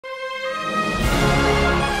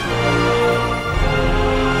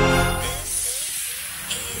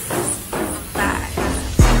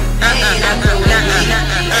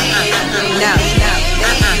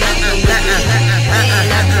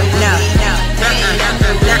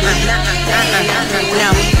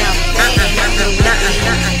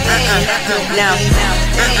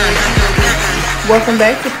Welcome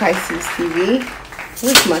back to Pisces TV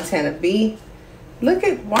with Montana B. Look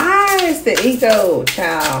at, why is the ego,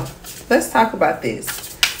 child? Let's talk about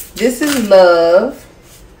this. This is love,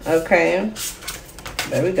 okay?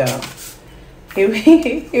 There we go.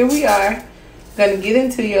 Here we are. Going to get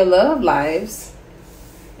into your love lives.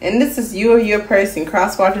 And this is you or your person.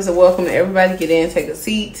 Cross watchers are welcome. Everybody get in, take a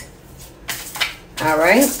seat. All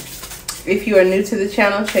right. If you are new to the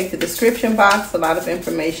channel, check the description box. A lot of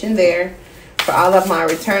information there. For all of my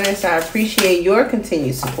returners, I appreciate your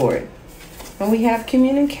continued support. And we have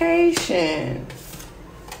communication.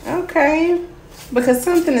 Okay. Because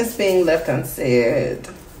something is being left unsaid.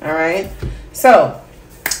 All right. So,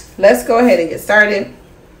 let's go ahead and get started.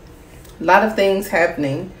 A lot of things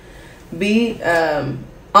happening. Be on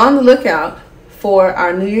the lookout for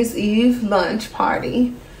our New Year's Eve lunch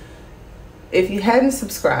party. If you hadn't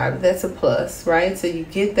subscribed, that's a plus, right? So you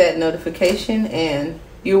get that notification and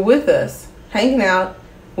you're with us, hanging out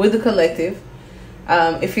with the collective.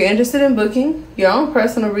 If you're interested in booking your own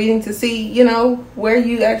personal reading to see, you know, where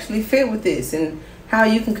you actually fit with this and how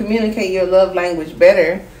you can communicate your love language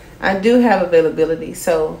better, I do have availability.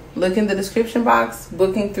 So look in the description box,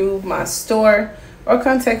 booking through my store, or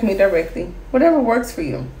contact me directly, whatever works for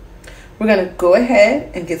you. We're going to go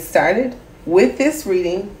ahead and get started with this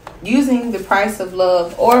reading using the Price of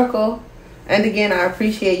Love Oracle. And again, I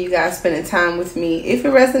appreciate you guys spending time with me. If it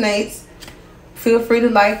resonates, feel free to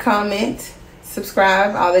like, comment,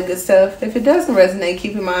 subscribe, all that good stuff. If it doesn't resonate,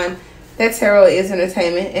 keep in mind that tarot is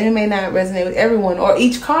entertainment and it may not resonate with everyone or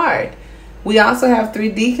each card. We also have 3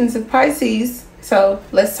 Deacons of Pisces, so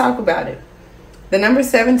let's talk about it. The number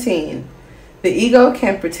 17. The ego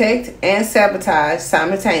can protect and sabotage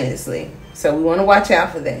simultaneously, so we want to watch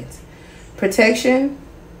out for that. Protection,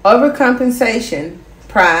 overcompensation,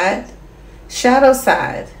 pride, shadow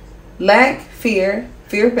side, lack, fear,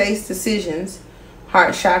 fear-based decisions,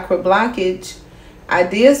 heart chakra blockage,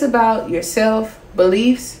 ideas about yourself,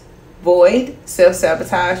 beliefs, void,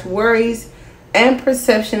 self-sabotage, worries, and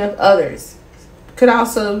perception of others. Could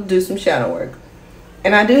also do some shadow work.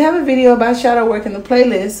 And I do have a video about shadow work in the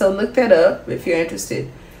playlist, so look that up if you're interested.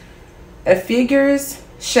 A figure's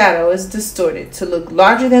shadow is distorted to look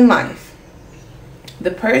larger than life.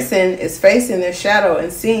 The person is facing their shadow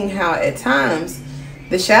and seeing how at times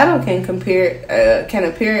the shadow can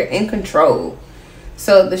appear in control.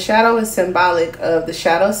 So the shadow is symbolic of the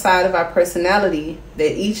shadow side of our personality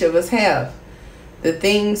that each of us have. The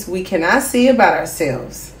things we cannot see about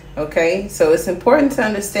ourselves. Okay, so it's important to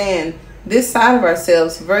understand this side of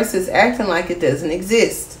ourselves versus acting like it doesn't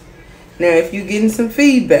exist. Now, if you're getting some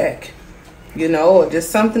feedback, you know, or just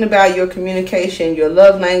something about your communication, your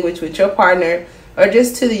love language with your partner, or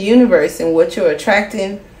just to the universe and what you're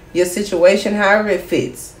attracting, your situation, however it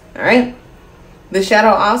fits. All right. The shadow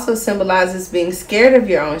also symbolizes being scared of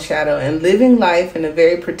your own shadow and living life in a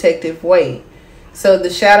very protective way. So the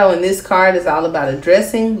shadow in this card is all about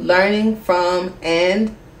addressing, learning from,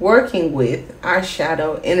 and working with our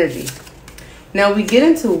shadow energy. Now we get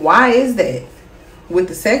into why is that with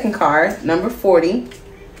the second card, number 40.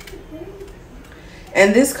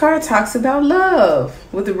 And this card talks about love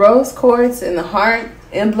with the rose quartz and the heart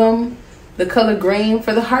emblem, the color green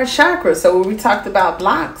for the heart chakra. So when we talked about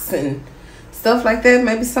blocks and stuff like that,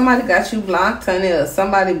 maybe somebody got you blocked, honey, or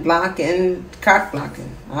somebody blocking, cock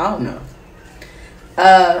blocking. I don't know.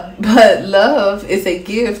 But love is a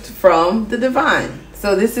gift from the divine.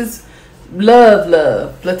 So this is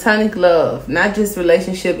love, platonic love, not just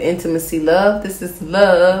relationship, intimacy, love. This is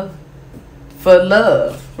love for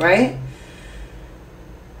love, right?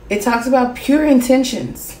 It talks about pure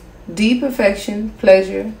intentions, deep affection,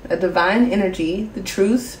 pleasure, a divine energy, the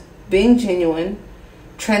truth, being genuine,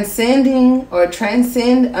 transcending or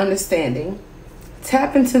transcend understanding,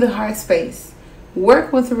 tap into the heart space,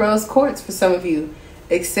 work with the rose quartz for some of you,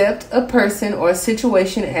 accept a person or a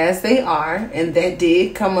situation as they are, and that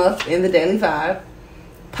did come up in the daily vibe,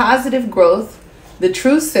 positive growth, the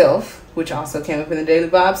true self, which also came up in the daily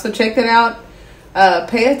vibe, so check that out.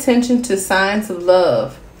 Pay attention to signs of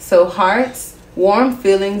love. So hearts, warm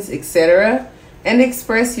feelings, etc. And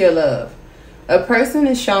express your love. A person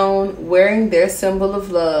is shown wearing their symbol of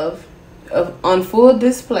love on full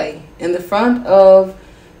display in the front of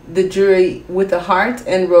the jury with a heart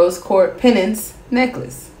and rose quartz pendants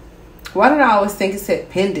necklace. Why did I always think it said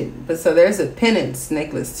pendant? But so there's a pendants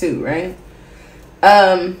necklace too, right?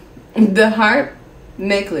 The heart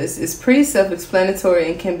necklace is pretty self-explanatory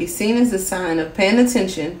and can be seen as a sign of paying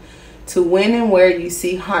attention to when and where you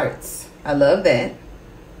see hearts. I love that.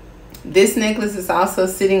 This necklace is also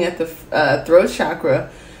sitting at the throat chakra,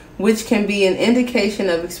 which can be an indication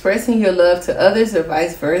of expressing your love to others or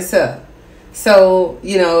vice versa. So,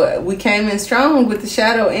 you know, we came in strong with the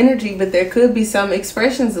shadow energy, but there could be some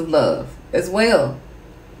expressions of love as well.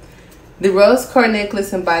 The rose quartz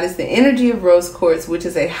necklace embodies the energy of rose quartz, which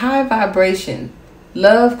is a high vibration,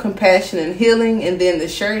 love, compassion, and healing. And then the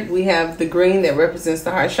shirt, we have the green that represents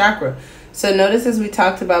the heart chakra. So notice, as we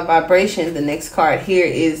talked about vibration, the next card here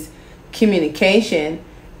is communication,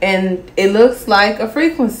 and it looks like a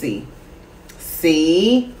frequency.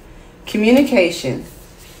 See? Communication.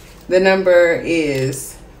 The number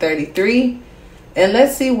is 33. And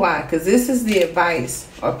let's see why, because this is the advice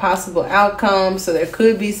or possible outcome. So there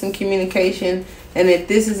could be some communication. And if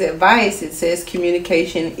this is advice, it says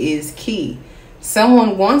communication is key.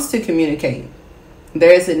 Someone wants to communicate.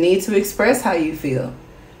 There is a need to express how you feel.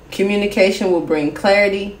 Communication will bring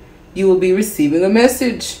clarity. You will be receiving a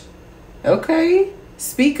message. Okay.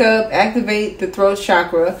 Speak up. Activate the throat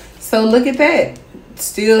chakra. So look at that.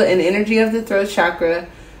 Still an energy of the throat chakra.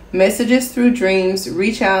 Messages through dreams.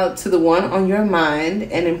 Reach out to the one on your mind,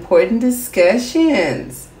 and important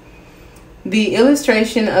discussions. The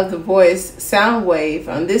illustration of the voice sound wave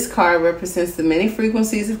on this card represents the many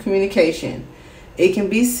frequencies of communication. It can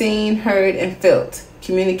be seen, heard, and felt.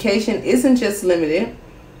 Communication isn't just limited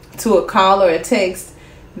to a call or a text.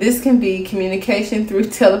 This can be communication through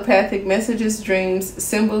telepathic messages, dreams,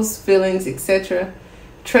 symbols, feelings, etc.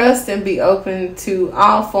 Trust and be open to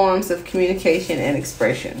all forms of communication and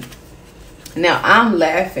expression. Now, I'm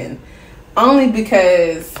laughing only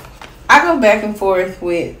because I go back and forth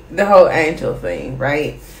with the whole angel thing,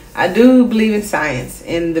 right? I do believe in science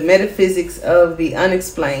and the metaphysics of the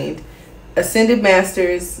unexplained. Ascended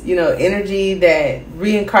masters, you know, energy that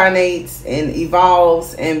reincarnates and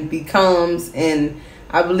evolves and becomes, and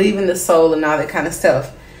I believe in the soul and all that kind of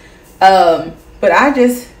stuff. But I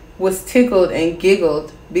just was tickled and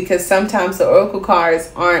giggled because sometimes the oracle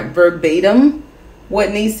cards aren't verbatim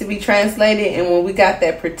what needs to be translated. And when we got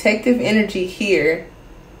that protective energy here,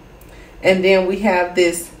 and then we have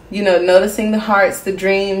this, you know, noticing the hearts, the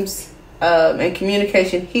dreams, and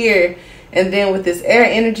communication here. And then with this air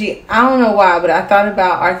energy, I don't know why, but I thought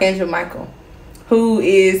about Archangel Michael, who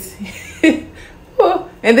is...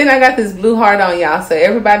 And then I got this blue heart on, y'all. So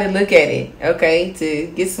everybody look at it, okay,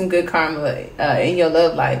 to get some good karma in your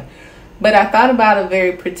love life. But I thought about a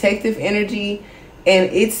very protective energy.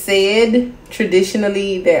 And it said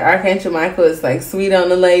traditionally that Archangel Michael is like sweet on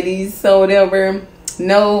the ladies. So whatever.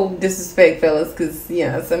 No disrespect, fellas, because, you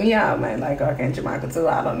know, some of y'all might like Archangel Michael too.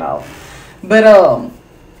 I don't know. But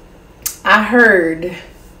I heard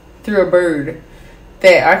through a bird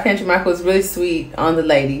that Archangel Michael is really sweet on the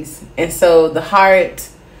ladies. And so the heart,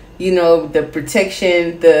 you know, the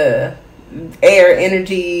protection, the air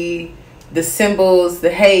energy, the symbols, the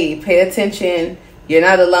hey, pay attention, you're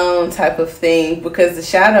not alone type of thing. Because the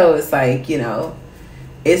shadow is like, you know,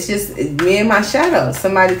 it's just me and my shadow.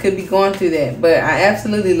 Somebody could be going through that. But I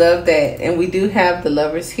absolutely love that. And we do have the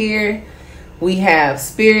lovers here. We have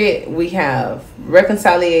spirit. We have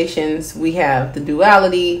reconciliations. We have the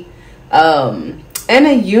duality. And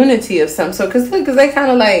a unity of some sort. Because look, because they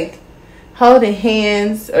kind of like holding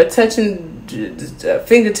hands or touching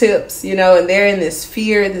fingertips, you know, and they're in this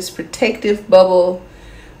sphere, this protective bubble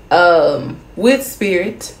with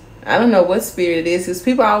spirit. I don't know what spirit it is, because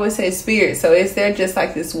people always say spirit. So is there just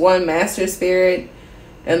like this one master spirit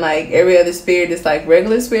and like every other spirit is like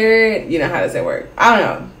regular spirit? You know, how does that work? I don't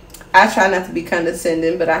know. I try not to be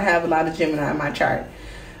condescending, but I have a lot of Gemini in my chart.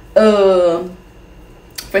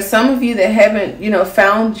 For some of you that haven't, you know,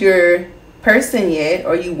 found your person yet,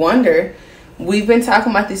 or you wonder, we've been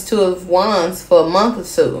talking about these Two of Wands for a month or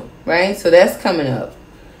so, right? So that's coming up.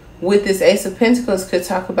 With this Ace of Pentacles, could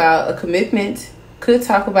talk about a commitment, could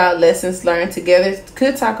talk about lessons learned together,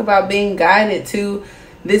 could talk about being guided to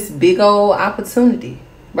this big old opportunity,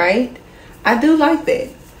 right? I do like that.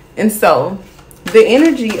 And so the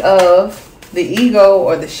energy of the ego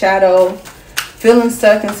or the shadow, feeling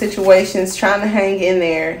stuck in situations, trying to hang in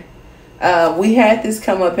there. We had this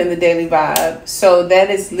come up in the daily vibe. So that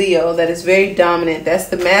is Leo. That is very dominant. That's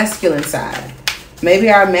the masculine side. Maybe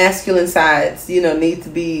our masculine sides, you know, need to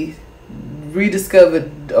be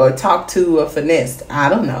rediscovered or talked to or finessed. I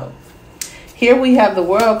don't know. Here we have the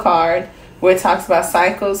World card, where it talks about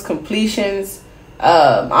cycles, completions,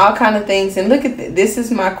 all kind of things. And look at this is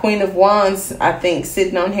my Queen of Wands, I think,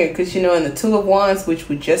 sitting on here. Because, you know, in the Two of Wands, which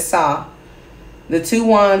we just saw, the two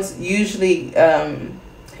wands usually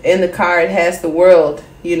in the card has the world,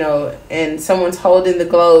 you know, and someone's holding the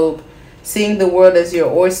globe, seeing the world as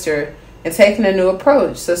your oyster and taking a new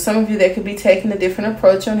approach. So some of you that could be taking a different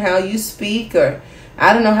approach on how you speak, or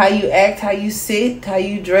I don't know, how you act, how you sit, how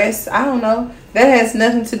you dress. I don't know. That has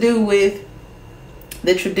nothing to do with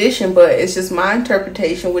the tradition, but it's just my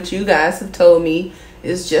interpretation, which you guys have told me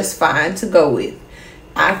is just fine to go with.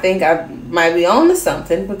 I think I might be on to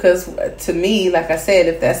something, because to me, like I said,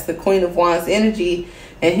 if that's the Queen of Wands energy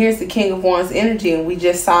and here's the King of Wands energy, and we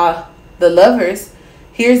just saw the Lovers,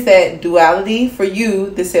 here's that duality for you.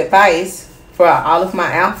 This advice for all of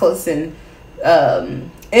my alphas and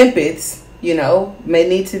empaths, you know, may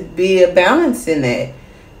need to be a balance in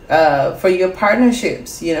that for your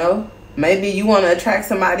partnerships. You know, maybe you want to attract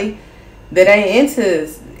somebody that ain't into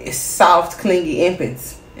soft, clingy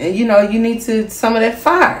empaths. And, you know, you need some of that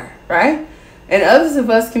fire, right? And others of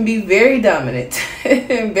us can be very dominant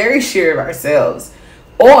and very sure of ourselves,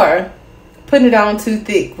 or putting it on too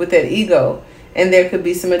thick with that ego. And there could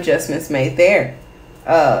be some adjustments made there.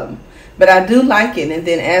 But I do like it. And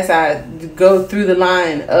then as I go through the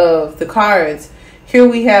line of the cards, here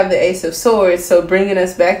we have the Ace of Swords. So bringing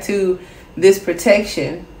us back to this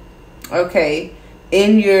protection, okay,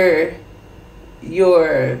 in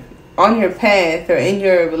on your path or in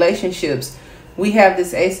your relationships, we have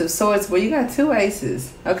this Ace of Swords where you got two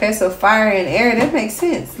aces. Okay, so fire and air, that makes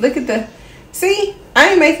sense. Look at the, see,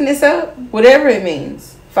 I ain't making this up. Whatever it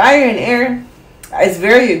means. Fire and air is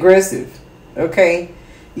very aggressive. Okay,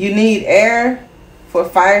 you need air for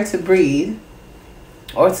fire to breathe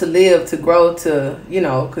or to live, to grow, to, you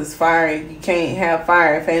know, because fire, you can't have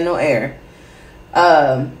fire if ain't no air.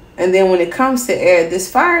 And then when it comes to air,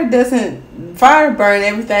 this fire burn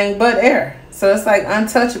everything but air. So it's like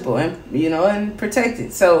untouchable and, you know, and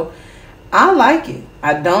protected. So I like it.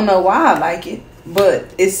 I don't know why I like it,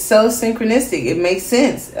 but it's so synchronistic. It makes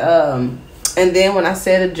sense. And then when I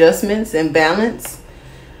said adjustments and balance,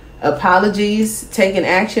 apologies, taking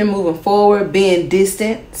action, moving forward, being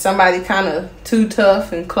distant, somebody kind of too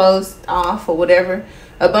tough and closed off or whatever,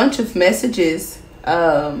 a bunch of messages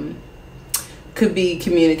could be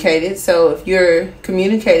communicated. So if you're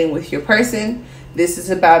communicating with your person, this is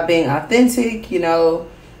about being authentic, you know,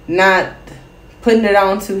 not putting it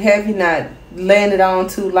on too heavy, not laying it on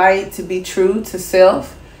too light, to be true to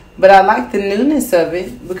self. But I like the newness of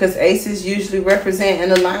it, because aces usually represent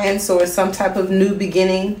an alliance or some type of new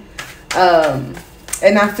beginning.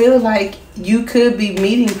 And I feel like you could be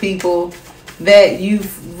meeting people that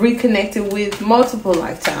you've reconnected with multiple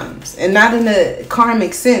lifetimes, and not in a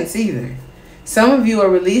karmic sense either. Some of you are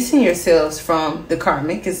releasing yourselves from the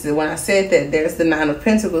karmic, because when I said that, there's the Nine of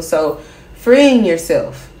Pentacles. So freeing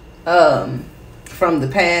yourself from the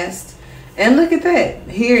past. And look at that.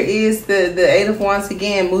 Here is the Eight of Wands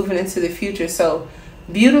again, moving into the future. So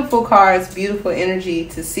beautiful cards, beautiful energy.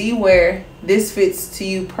 To see where this fits to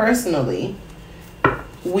you personally,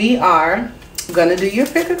 we are going to do your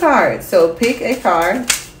pick a card. So pick a card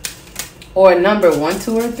or a number, 1,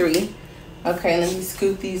 2, or 3. Okay, let me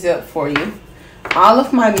scoop these up for you. All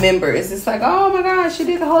of my members, it's like, oh my gosh, she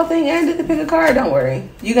did the whole thing and did the pick a card. Don't worry.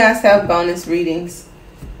 You guys have bonus readings.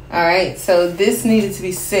 All right, so this needed to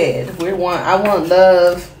be said. I want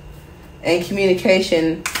love and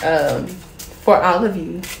communication for all of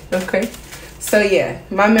you. Okay, so yeah,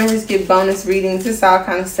 my members get bonus readings. It's all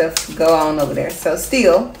kind of stuff go on over there. So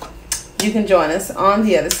still, you can join us on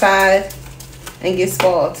the other side and get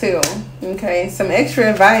spoiled too. Okay, some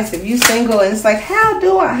extra advice if you single and it's like, how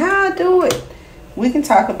do I do it? We can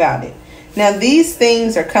talk about it. Now these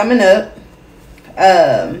things are coming up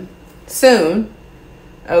soon.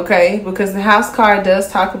 Okay, because the house card does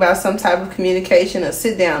talk about some type of communication, a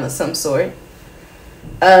sit down of some sort.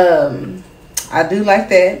 I do like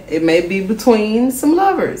that. It may be between some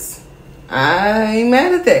lovers. I ain't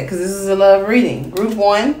mad at that, because this is a love reading. Group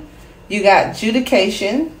 1, you got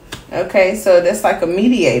judication. Okay, so that's like a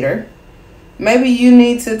mediator. Maybe you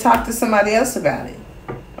need to talk to somebody else about it.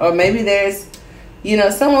 Or maybe there's, you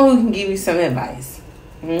know, someone who can give you some advice.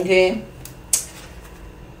 Okay.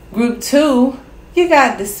 Group 2, you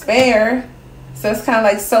got despair. So it's kind of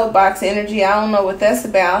like soapbox energy. I don't know what that's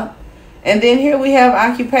about. And then here we have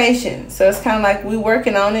occupation. So it's kind of like we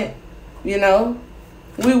working on it. You know,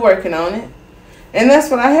 we working on it. And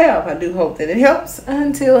that's what I have. I do hope that it helps.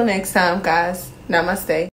 Until next time, guys. Namaste.